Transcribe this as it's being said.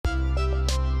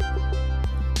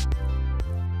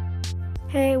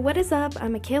Hey, what is up?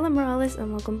 I'm Michaela Morales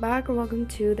and welcome back or welcome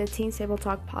to the Teen Table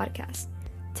Talk podcast.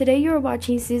 Today you are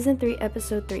watching Season 3,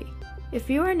 Episode 3. If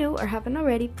you are new or haven't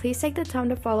already, please take the time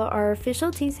to follow our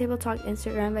official Teen Table Talk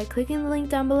Instagram by clicking the link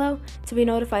down below to be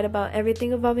notified about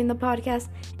everything involving the podcast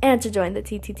and to join the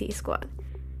TTT squad.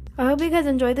 I hope you guys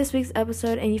enjoyed this week's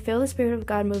episode and you feel the Spirit of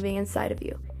God moving inside of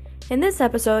you. In this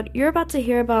episode, you're about to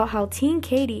hear about how teen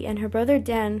Katie and her brother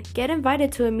Dan get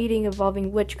invited to a meeting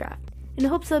involving witchcraft, in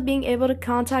hopes of being able to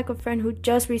contact a friend who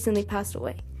just recently passed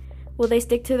away. Will they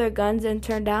stick to their guns and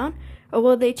turn down, or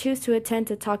will they choose to attend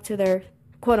to talk to their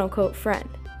quote-unquote friend?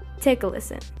 Take a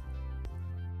listen.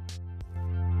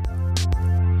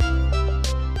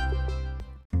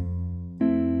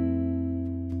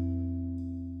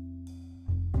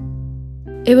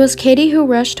 It was Katie who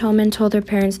rushed home and told her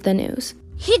parents the news.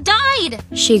 He died!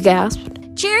 She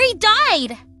gasped. Jerry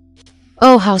died!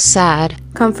 Oh, how sad.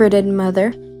 Comforted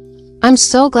mother. I'm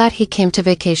so glad he came to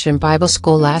Vacation Bible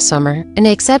School last summer and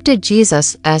accepted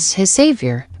Jesus as his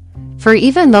Savior. For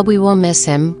even though we will miss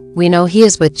him, we know he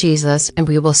is with Jesus and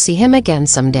we will see him again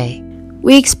someday.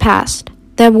 Weeks passed.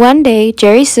 Then one day,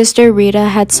 Jerry's sister Rita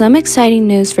had some exciting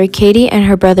news for Katie and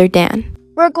her brother Dan.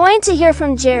 We're going to hear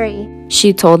from Jerry,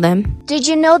 She told them. Did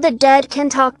you know the dead can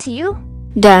talk to you?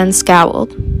 Dan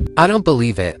scowled. I don't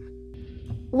believe it.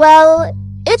 Well,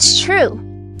 it's true.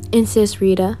 Insists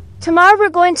Rita. Tomorrow we're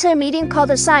going to a meeting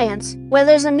called a Science, where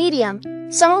there's a medium,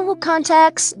 someone who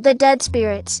contacts the dead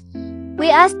spirits. We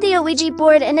asked the Ouija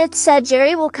board and it said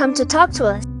Jerry will come to talk to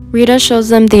us. Rita shows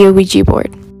them the Ouija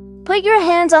board. Put your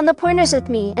hands on the pointers with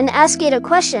me and ask it a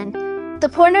question. The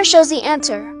pointer shows the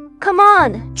answer. Come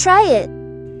on, try it.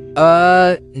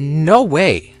 No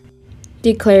way.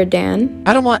 Declared Dan.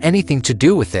 I don't want anything to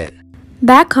do with it.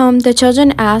 Back home, the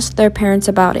children asked their parents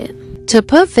about it. To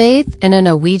put faith in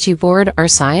an Ouija board or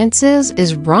sciences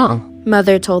is wrong,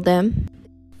 Mother told them.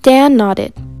 Dan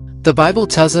nodded. The Bible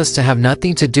tells us to have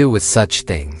nothing to do with such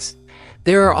things.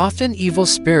 There are often evil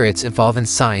spirits involved in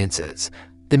sciences.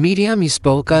 The medium you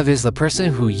spoke of is the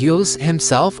person who yields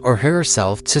himself or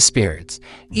herself to spirits.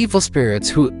 Evil spirits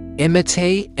who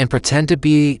imitate and pretend to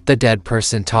be the dead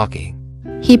person talking.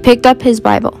 He picked up his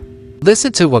Bible.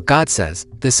 Listen to what God says.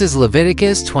 This is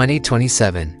Leviticus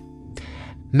 20:27.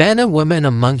 Men and women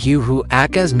among you who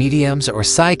act as mediums or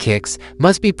psychics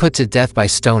must be put to death by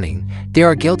stoning. They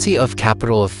are guilty of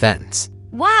capital offense.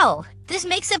 Wow, this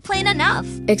makes it plain enough.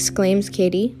 Exclaims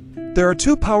Katie. There are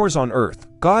two powers on earth,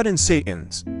 God and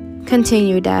Satan's.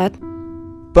 Continue, Dad.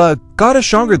 But God is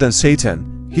stronger than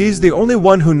Satan. He is the only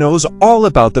one who knows all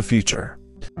about the future.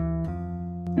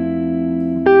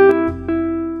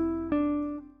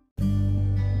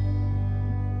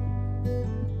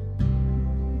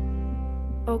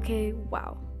 Okay,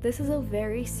 wow. This is a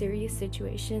very serious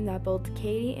situation that both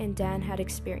Katie and Dan had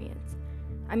experienced.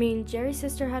 I mean, Jerry's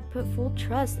sister had put full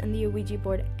trust in the Ouija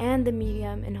board and the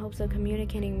medium in hopes of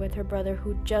communicating with her brother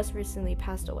who just recently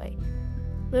passed away.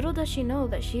 Little does she know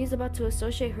that she is about to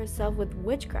associate herself with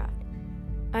witchcraft.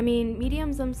 I mean,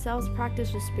 mediums themselves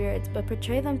practice with spirits, but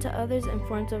portray them to others in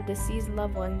forms of deceased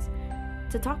loved ones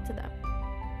to talk to them.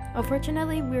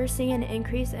 Unfortunately, we are seeing an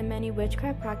increase in many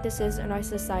witchcraft practices in our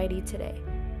society today.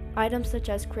 Items such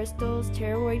as crystals,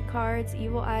 tarot cards,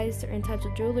 evil eyes, certain types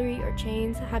of jewelry or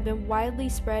chains have been widely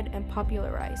spread and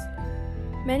popularized.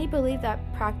 Many believe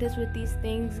that practice with these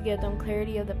things give them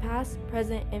clarity of the past,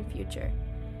 present, and future.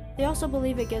 They also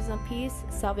believe it gives them peace,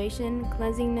 salvation,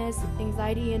 cleansingness,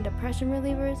 anxiety and depression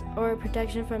relievers, or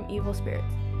protection from evil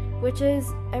spirits, which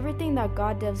is everything that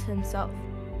God does himself.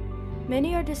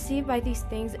 Many are deceived by these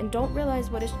things and don't realize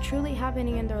what is truly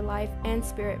happening in their life and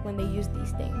spirit when they use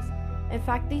these things. In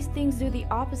fact, these things do the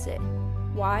opposite.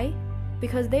 Why?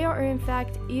 Because they are in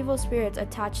fact evil spirits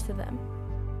attached to them.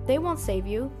 They won't save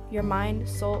you, your mind,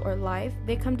 soul, or life.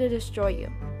 They come to destroy you.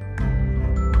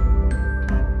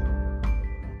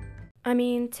 I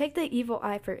mean, take the evil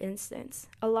eye for instance.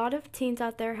 A lot of teens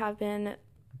out there have been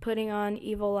putting on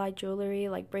evil eye jewelry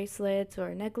like bracelets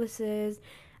or necklaces,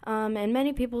 and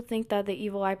many people think that the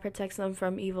evil eye protects them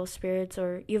from evil spirits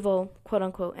or evil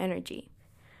quote-unquote energy.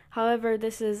 However,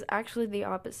 this is actually the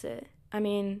opposite. I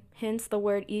mean, hence the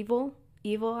word evil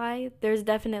eye, there's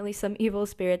definitely some evil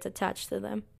spirits attached to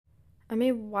them. I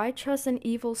mean, why trust in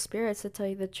evil spirits to tell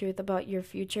you the truth about your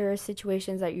future or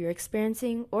situations that you're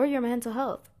experiencing or your mental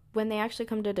health when they actually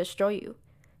come to destroy you?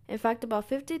 In fact, about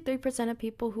 53% of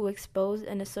people who expose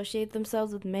and associate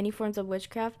themselves with many forms of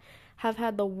witchcraft have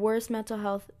had the worst mental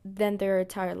health than their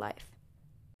entire life.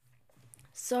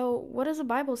 So, what does the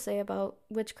Bible say about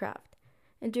witchcraft?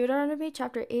 In Deuteronomy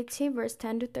chapter 18, verse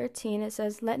 10 to 13, it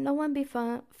says, "Let no one be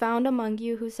found among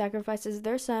you who sacrifices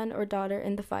their son or daughter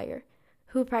in the fire,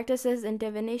 who practices in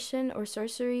divination or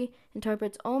sorcery,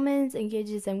 interprets omens,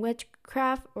 engages in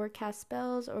witchcraft or casts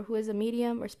spells, or who is a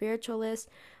medium or spiritualist,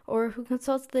 or who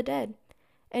consults the dead.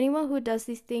 Anyone who does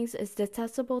these things is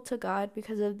detestable to God.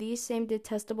 Because of these same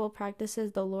detestable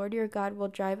practices, the Lord your God will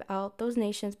drive out those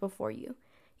nations before you.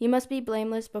 You must be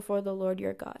blameless before the Lord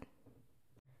your God.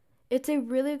 It's a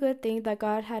really good thing that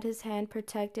God had his hand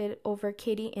protected over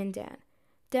Katie and Dan.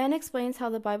 Dan explains how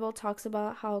the Bible talks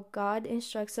about how God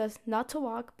instructs us not to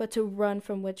walk, but to run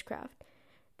from witchcraft.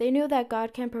 They knew that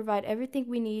God can provide everything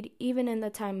we need, even in the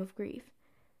time of grief.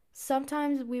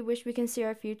 Sometimes we wish we can see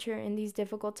our future in these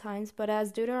difficult times, but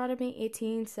as Deuteronomy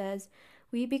 18 says,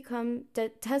 we become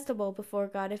detestable before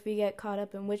God if we get caught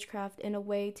up in witchcraft in a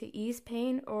way to ease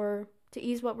pain or to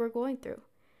ease what we're going through.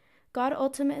 God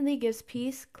ultimately gives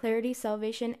peace, clarity,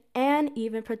 salvation, and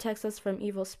even protects us from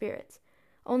evil spirits.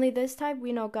 Only this time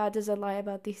we know God doesn't lie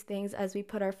about these things as we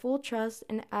put our full trust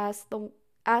and ask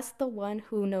the one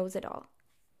who knows it all.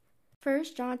 1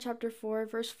 John chapter 4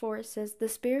 verse 4 says, "The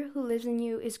spirit who lives in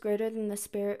you is greater than the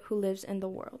spirit who lives in the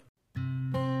world."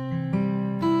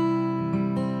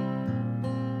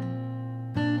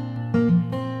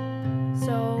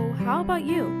 So, how about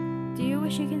you? Do you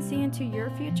wish you can see into your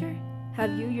future?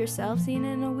 Have you yourself seen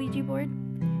an Ouija board?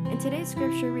 In today's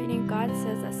scripture reading, God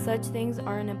says that such things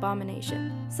are an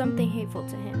abomination, something hateful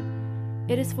to him.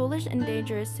 It is foolish and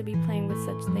dangerous to be playing with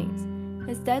such things.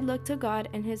 Instead, look to God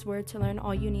and his word to learn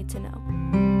all you need to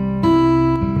know.